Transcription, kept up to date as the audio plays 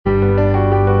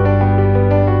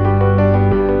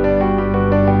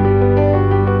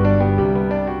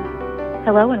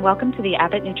welcome to the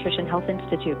Abbott Nutrition Health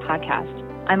Institute podcast.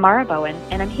 I'm Mara Bowen,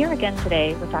 and I'm here again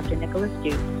today with Dr. Nicolaas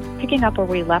Deutz, picking up where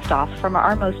we left off from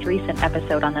our most recent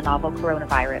episode on the novel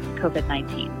coronavirus,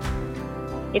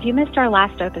 COVID-19. If you missed our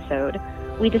last episode,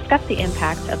 we discussed the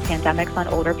impact of pandemics on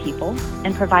older people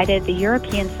and provided the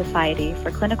European Society for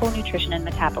Clinical Nutrition and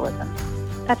Metabolism,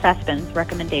 that's ESPEN's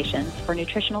recommendations for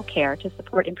nutritional care to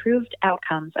support improved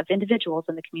outcomes of individuals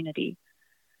in the community.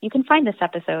 You can find this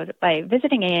episode by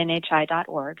visiting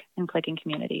anhi.org and clicking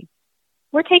Community.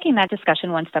 We're taking that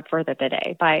discussion one step further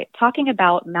today by talking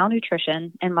about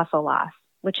malnutrition and muscle loss,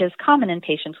 which is common in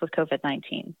patients with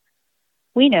COVID-19.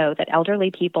 We know that elderly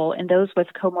people and those with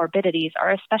comorbidities are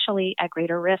especially at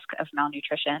greater risk of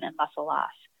malnutrition and muscle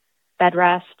loss. Bed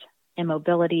rest,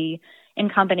 immobility, in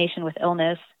combination with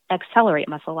illness, accelerate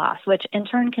muscle loss, which in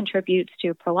turn contributes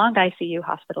to prolonged ICU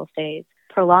hospital stays,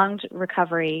 prolonged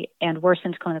recovery, and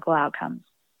worsened clinical outcomes.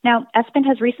 Now, ESPEN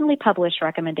has recently published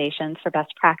recommendations for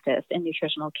best practice in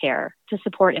nutritional care to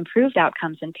support improved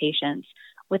outcomes in patients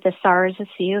with the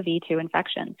SARS-CoV-2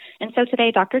 infection. And so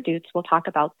today, Dr. Deutz will talk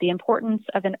about the importance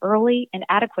of an early and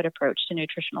adequate approach to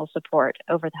nutritional support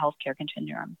over the healthcare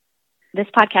continuum. This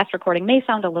podcast recording may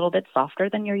sound a little bit softer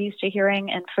than you're used to hearing,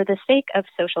 and for the sake of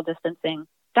social distancing,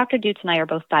 Dr. Deutz and I are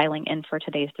both dialing in for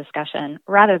today's discussion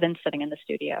rather than sitting in the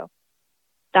studio.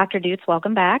 Dr. Deutz,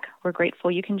 welcome back. We're grateful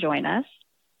you can join us.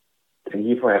 Thank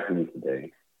you for having me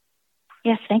today.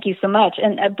 Yes, thank you so much.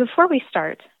 And before we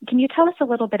start, can you tell us a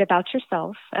little bit about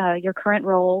yourself, your current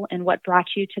role, and what brought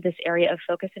you to this area of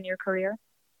focus in your career?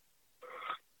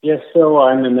 Yes, so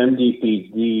I'm an MD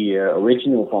PhD,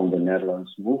 original from the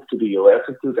Netherlands, moved to the US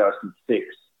in 2006.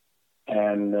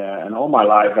 And all my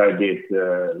life I did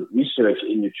research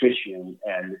in nutrition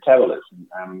and metabolism.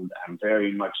 I'm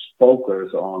very much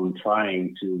focused on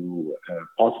trying to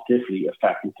positively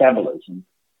affect metabolism.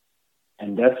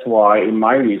 And that's why in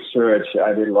my research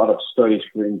I did a lot of studies,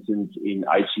 for instance, in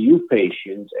ICU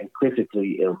patients and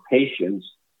critically ill patients,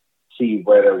 see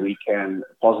whether we can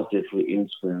positively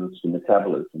influence the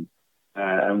metabolism.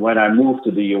 And when I moved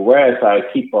to the US, I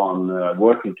keep on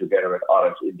working together with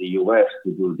others in the US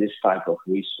to do this type of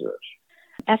research.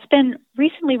 ESPEN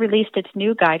recently released its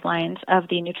new guidelines of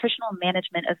the nutritional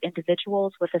management of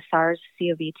individuals with a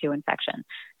SARS-CoV-2 infection.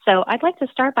 So I'd like to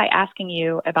start by asking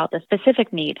you about the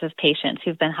specific needs of patients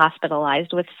who've been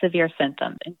hospitalized with severe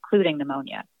symptoms, including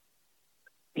pneumonia.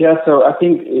 Yeah, so I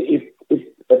think if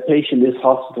a patient is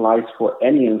hospitalized for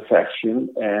any infection,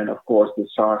 and of course the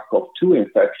SARS-CoV-2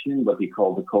 infection, what we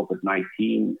call the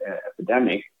COVID-19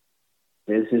 epidemic,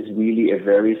 this is really a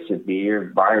very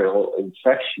severe viral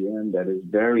infection that is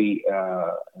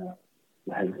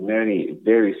has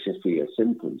very severe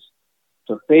symptoms.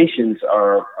 So patients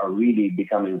are really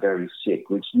becoming very sick,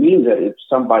 which means that if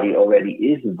somebody already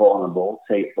is vulnerable,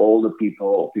 say older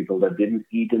people that didn't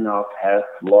eat enough, have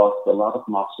lost a lot of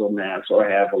muscle mass, or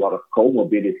have a lot of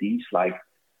comorbidities like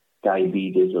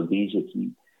diabetes,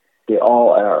 obesity, they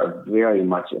all are very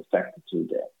much affected to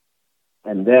that.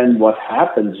 And then what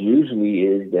happens usually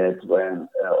is that when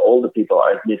older people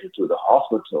are admitted to the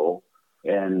hospital,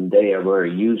 and they were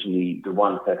usually the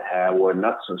ones that were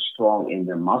not so strong in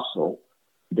their muscle,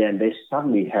 then they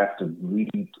suddenly have to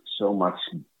breathe so much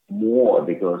more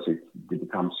because it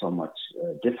becomes so much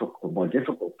more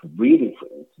difficult to breathing, for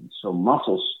instance. So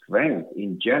muscle strength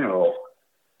in general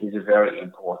is a very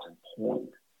important point.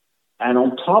 And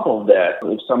on top of that,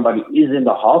 if somebody is in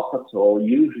the hospital,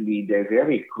 usually they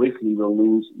very quickly will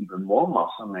lose even more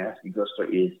muscle mass because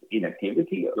there is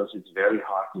inactivity, because it's very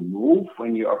hard to move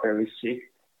when you are very sick.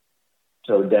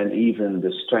 So then even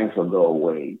the strength will go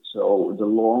away. So the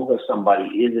longer somebody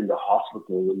is in the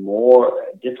hospital, the more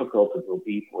difficult it will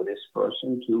be for this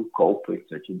person to cope with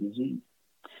such a disease.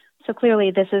 So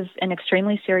clearly this is an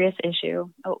extremely serious issue.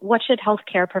 What should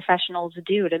healthcare professionals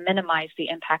do to minimize the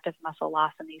impact of muscle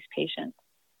loss in these patients?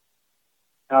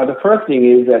 The first thing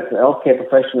is that healthcare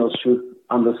professionals should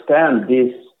understand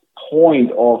this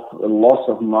point of loss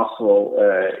of muscle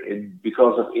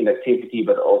because of inactivity,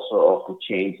 but also of the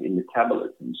change in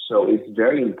metabolism. So it's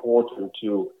very important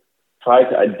to try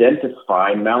to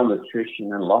identify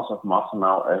malnutrition and loss of muscle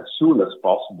now as soon as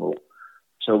possible.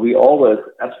 So we always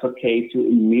advocate to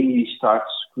immediately start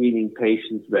screening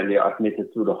patients when they are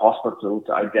admitted to the hospital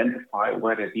to identify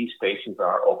whether these patients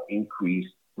are of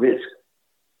increased risk.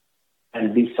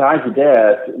 And besides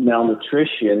that,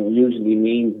 malnutrition usually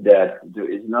means that there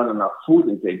is not enough food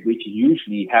intake, which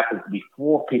usually happens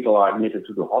before people are admitted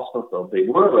to the hospital. They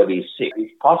were already sick.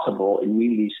 If possible,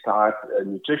 immediately start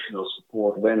nutritional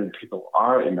support when people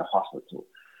are in the hospital.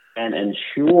 and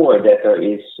ensure that there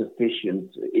is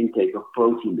sufficient intake of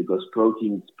protein, because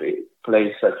protein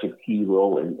plays such a key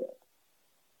role in that.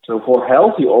 So for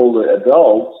healthy older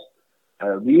adults,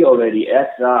 we already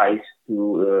advise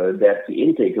that the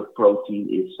intake of protein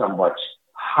is somewhat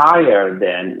higher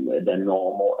than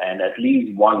normal, and at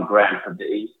least 1 gram per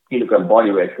day, kilogram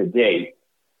body weight per day,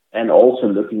 and also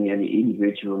looking at the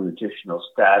individual nutritional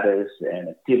status and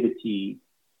activity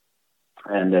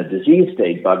and the disease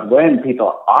state. But when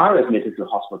people are admitted to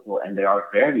hospital and they are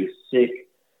very sick,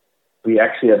 we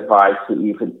actually advise to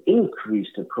even increase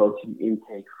the protein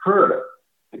intake further.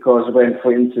 Because when,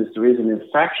 for instance, there is an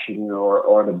infection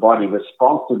or the body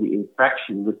responds to the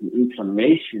infection with the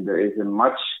inflammation, there is a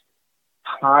much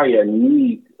higher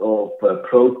need of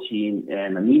protein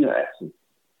and amino acids.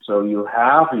 So you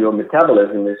have your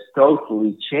metabolism is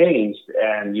totally changed,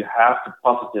 and you have to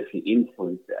positively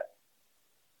influence that.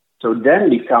 So then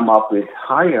we come up with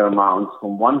higher amounts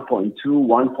from 1.2,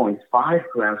 1.5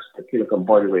 grams per kilogram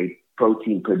body weight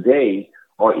protein per day,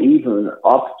 or even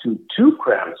up to 2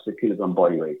 grams per kilogram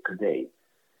body weight per day.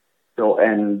 So,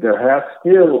 and there have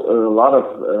still a lot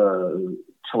of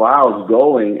trials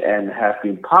going and have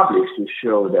been published to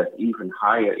show that even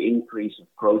higher increase of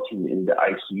protein in the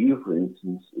ICU, for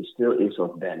instance, still is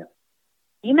of benefit.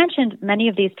 You mentioned many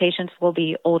of these patients will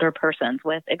be older persons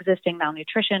with existing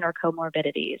malnutrition or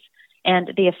comorbidities,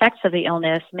 and the effects of the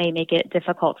illness may make it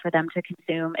difficult for them to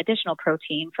consume additional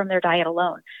protein from their diet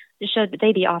alone. Should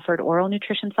they be offered oral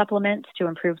nutrition supplements to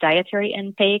improve dietary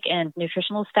intake and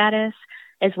nutritional status,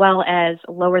 as well as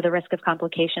lower the risk of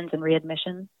complications and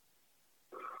readmission?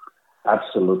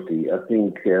 Absolutely. I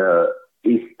think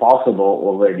if possible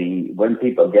already, when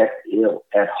people get ill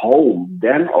at home,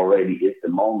 then already is the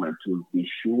moment to be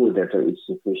sure that there is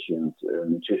sufficient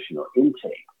nutritional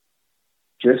intake.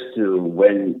 Just to,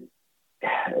 when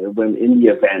in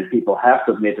the event people have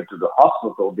admitted to the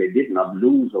hospital, they did not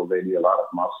lose already a lot of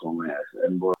muscle mass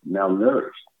and were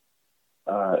malnourished.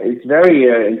 It's very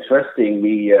interesting.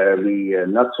 We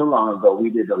not so long ago,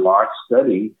 we did a large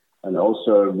study, and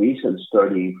also a recent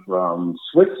study from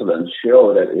Switzerland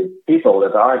show that if people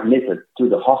that are admitted to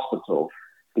the hospital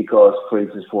because, for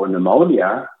instance, for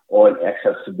pneumonia or an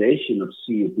exacerbation of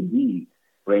COPD,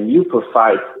 when you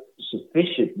provide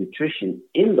sufficient nutrition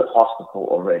in the hospital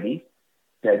already,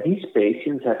 that these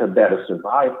patients have a better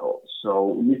survival.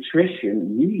 So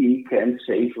nutrition really can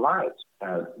save lives.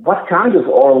 What kind of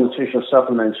oral nutritional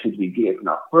supplements should we give?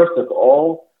 Now, first of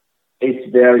all,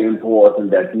 it's very important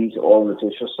that these oral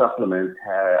nutritional supplements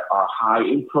are high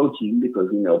in protein, because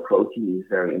we know protein is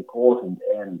very important.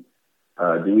 And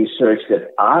the research that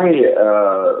I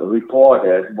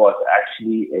reported was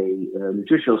actually a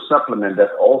nutritional supplement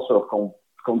that also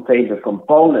contains a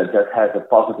component that has a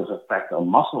positive effect on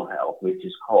muscle health, which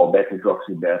is called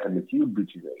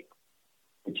beta-hydroxybeta-methylbutyrate,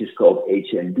 which is called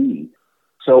HMB.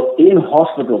 So in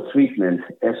hospital treatment,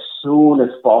 as soon as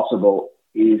possible,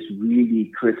 is really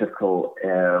critical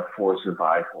for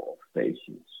survival of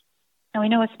patients. Now, we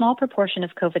know a small proportion of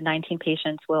COVID-19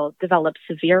 patients will develop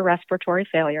severe respiratory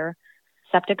failure,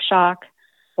 septic shock,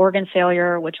 organ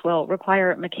failure, which will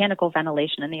require mechanical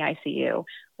ventilation in the ICU.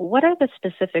 What are the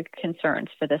specific concerns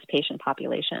for this patient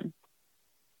population?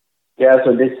 Yeah,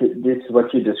 so this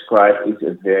what you described is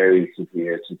a very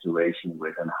severe situation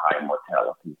with a high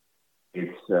mortality.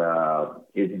 It's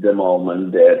the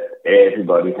moment that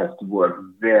everybody has to work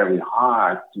very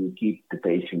hard to keep the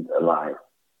patient alive.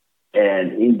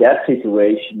 And in that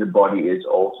situation, the body is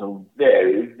also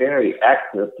very, very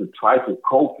active to try to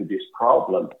cope with this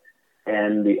problem.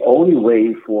 And the only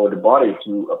way for the body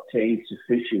to obtain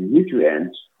sufficient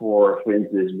nutrients for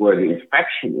instance, where the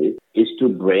infection is to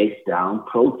break down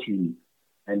protein.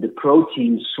 And the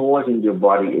protein source in your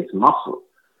body is muscle.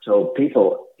 So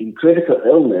people in critical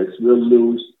illness will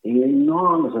lose an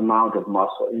enormous amount of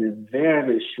muscle in a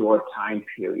very short time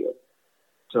period.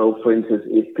 So, for instance,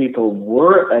 if people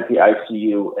were at the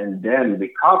ICU and then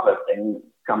recovered and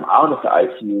come out of the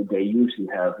ICU, they usually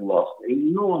have lost an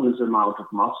enormous amount of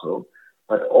muscle.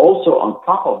 But also on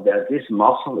top of that, this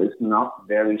muscle is not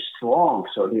very strong,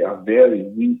 so they are very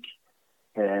weak.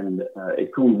 And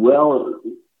it could well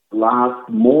last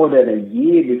more than a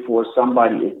year before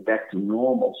somebody is back to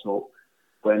normal. So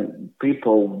when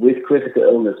people with critical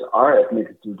illness are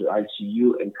admitted to the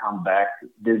ICU and come back,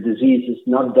 the disease is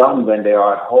not done when they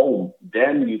are at home.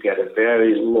 Then you get a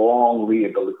very long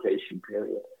rehabilitation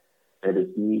period that is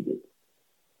needed.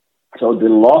 So the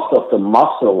loss of the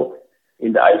muscle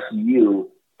in the ICU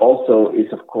also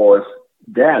is, of course,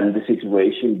 then the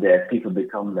situation that people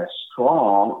become less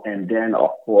strong and then, of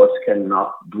course,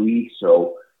 cannot breathe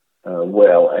so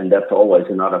well, and that's always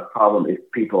another problem if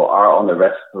people are on the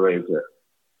respirator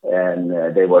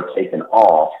and they were taken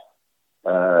off,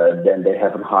 then they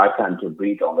have a hard time to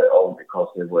breathe on their own because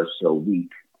they were so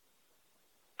weak.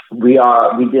 We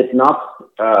did not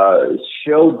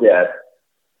show that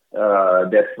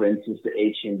for instance the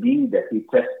HMB that we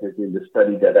tested in the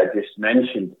study that I just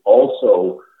mentioned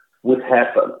also would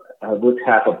have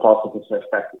a positive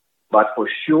effect. But for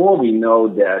sure, we know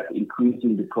that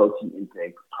increasing the protein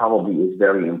intake probably is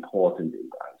very important in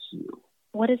the ICU.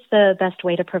 What is the best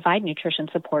way to provide nutrition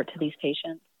support to these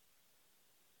patients?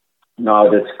 Now,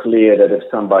 that's clear that if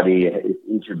somebody is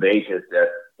intubated, that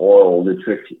oral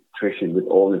nutrition with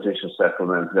oral nutritional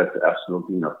supplements, that's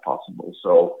absolutely not possible.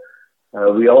 So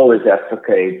we always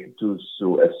advocate to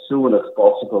as soon as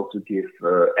possible to give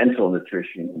enteral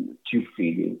nutrition, tube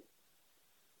feeding.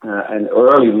 And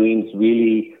early means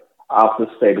really after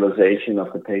stabilization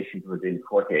of the patient within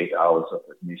 48 hours of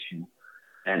admission.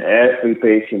 And every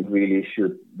patient really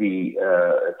should be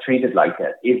treated like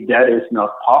that. If that is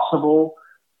not possible,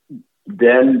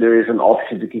 then there is an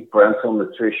option to give parenteral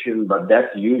nutrition, but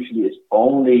that usually is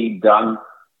only done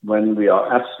when we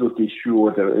are absolutely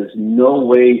sure there is no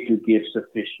way to give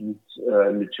sufficient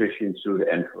nutrition through the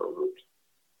enteral route.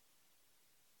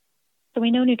 So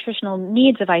we know nutritional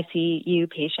needs of ICU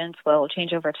patients will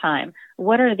change over time.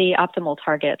 What are the optimal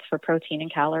targets for protein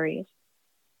and calories?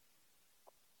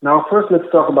 Now, first,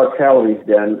 let's talk about calories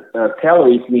then.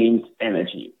 Calories means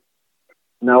energy.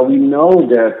 Now, we know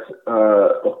that,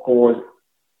 of course,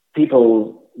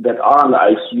 people that are in the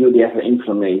ICU, they have an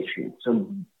inflammation. So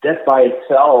that by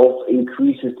itself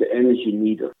increases the energy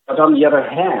needed. But on the other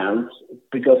hand,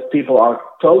 because people are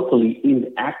totally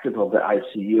inactive of the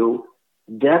ICU,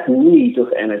 that need of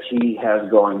energy has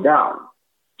gone down.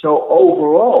 So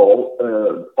overall,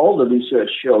 all the research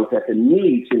shows that the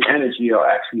needs in energy are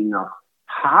actually not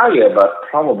higher, but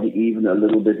probably even a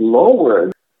little bit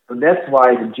lower. So that's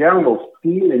why the general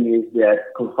feeling is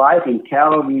that providing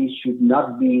calories should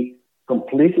not be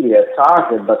completely a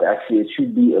target, but actually it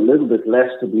should be a little bit less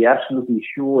to be absolutely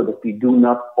sure that we do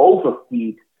not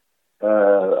overfeed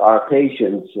our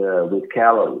patients with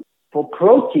calories. For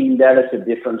protein, that is a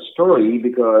different story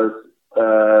because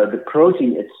the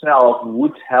protein itself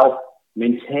would help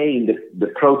maintain the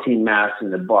protein mass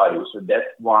in the body. So that's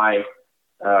why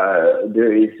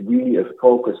there is really a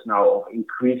focus now of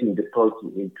increasing the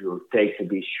protein intake to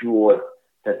be sure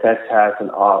that has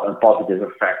a positive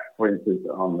effect, for instance,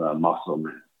 on muscle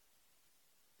mass.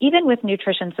 Even with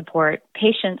nutrition support,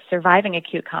 patients surviving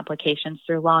acute complications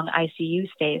through long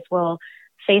ICU stays will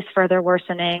face further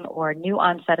worsening or new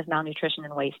onset of malnutrition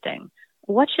and wasting.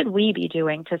 What should we be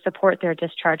doing to support their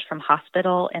discharge from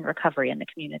hospital and recovery in the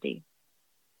community?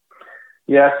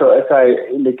 Yeah, so as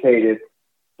I indicated,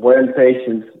 when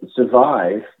patients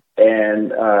survive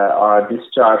and are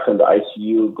discharged from the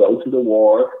ICU, go to the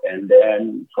ward, and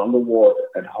then from the ward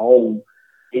at home,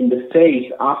 in the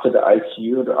phase after the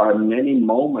ICU, there are many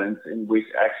moments in which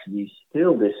actually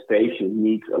still this patient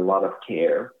needs a lot of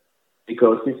care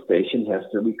because this patient has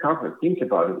to recover. Think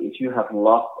about it. If you have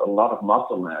lost a lot of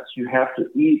muscle mass, you have to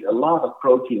eat a lot of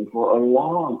protein for a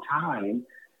long time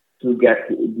to get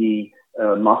the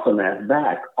muscle mass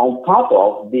back, on top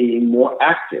of being more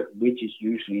active, which is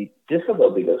usually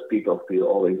difficult because people feel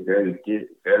always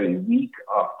very weak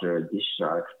after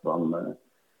discharge from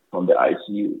the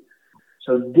ICU.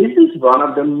 So this is one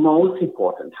of the most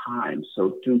important times.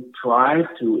 So to try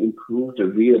to improve the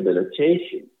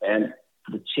rehabilitation, and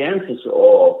the chances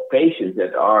of patients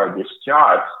that are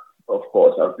discharged, of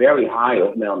course, are very high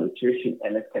of malnutrition,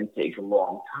 and it can take a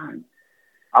long time.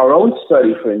 Our own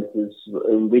study, for instance,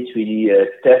 in which we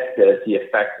tested the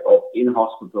effect of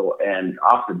in-hospital and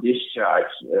after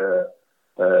discharge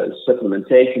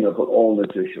supplementation of an oral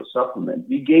nutritional supplement,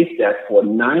 we gave that for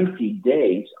 90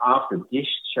 days after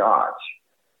discharge.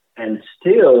 And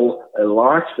still, a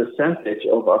large percentage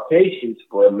of our patients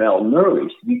were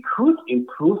malnourished. We could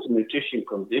improve the nutrition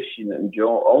condition and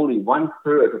only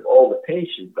 1/3 of all the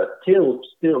patients, but still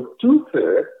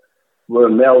 2/3 were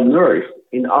malnourished.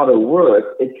 In other words,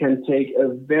 it can take a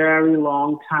very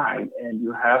long time, and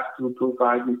you have to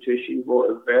provide nutrition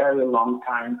for a very long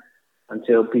time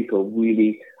until people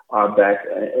really are back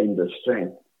in their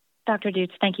strength. Dr.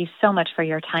 Deutz, thank you so much for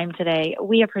your time today.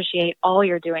 We appreciate all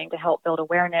you're doing to help build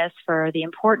awareness for the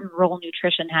important role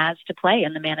nutrition has to play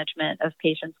in the management of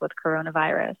patients with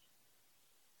coronavirus.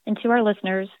 And to our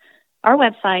listeners, our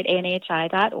website,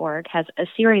 anhi.org, has a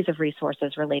series of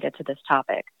resources related to this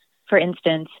topic. For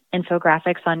instance,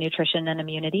 infographics on nutrition and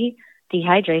immunity,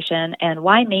 dehydration, and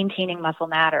why maintaining muscle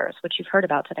matters, which you've heard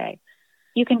about today.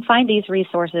 You can find these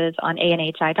resources on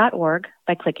anhi.org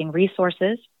by clicking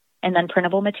Resources and then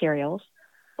Printable Materials,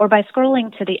 or by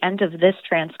scrolling to the end of this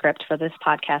transcript for this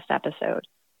podcast episode.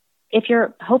 If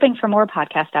you're hoping for more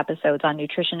podcast episodes on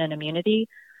nutrition and immunity,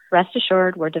 rest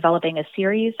assured we're developing a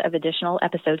series of additional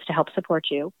episodes to help support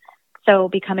you. So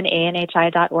become an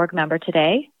anhi.org member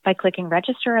today by clicking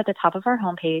Register at the top of our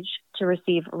homepage to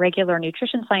receive regular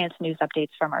nutrition science news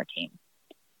updates from our team.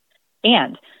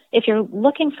 And if you're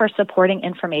looking for supporting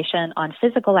information on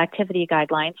physical activity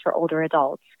guidelines for older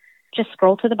adults, just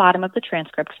scroll to the bottom of the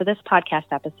transcript for this podcast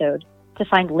episode to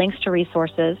find links to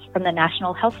resources from the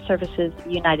National Health Service's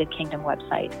United Kingdom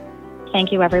website.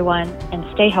 Thank you, everyone, and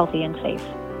stay healthy and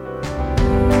safe.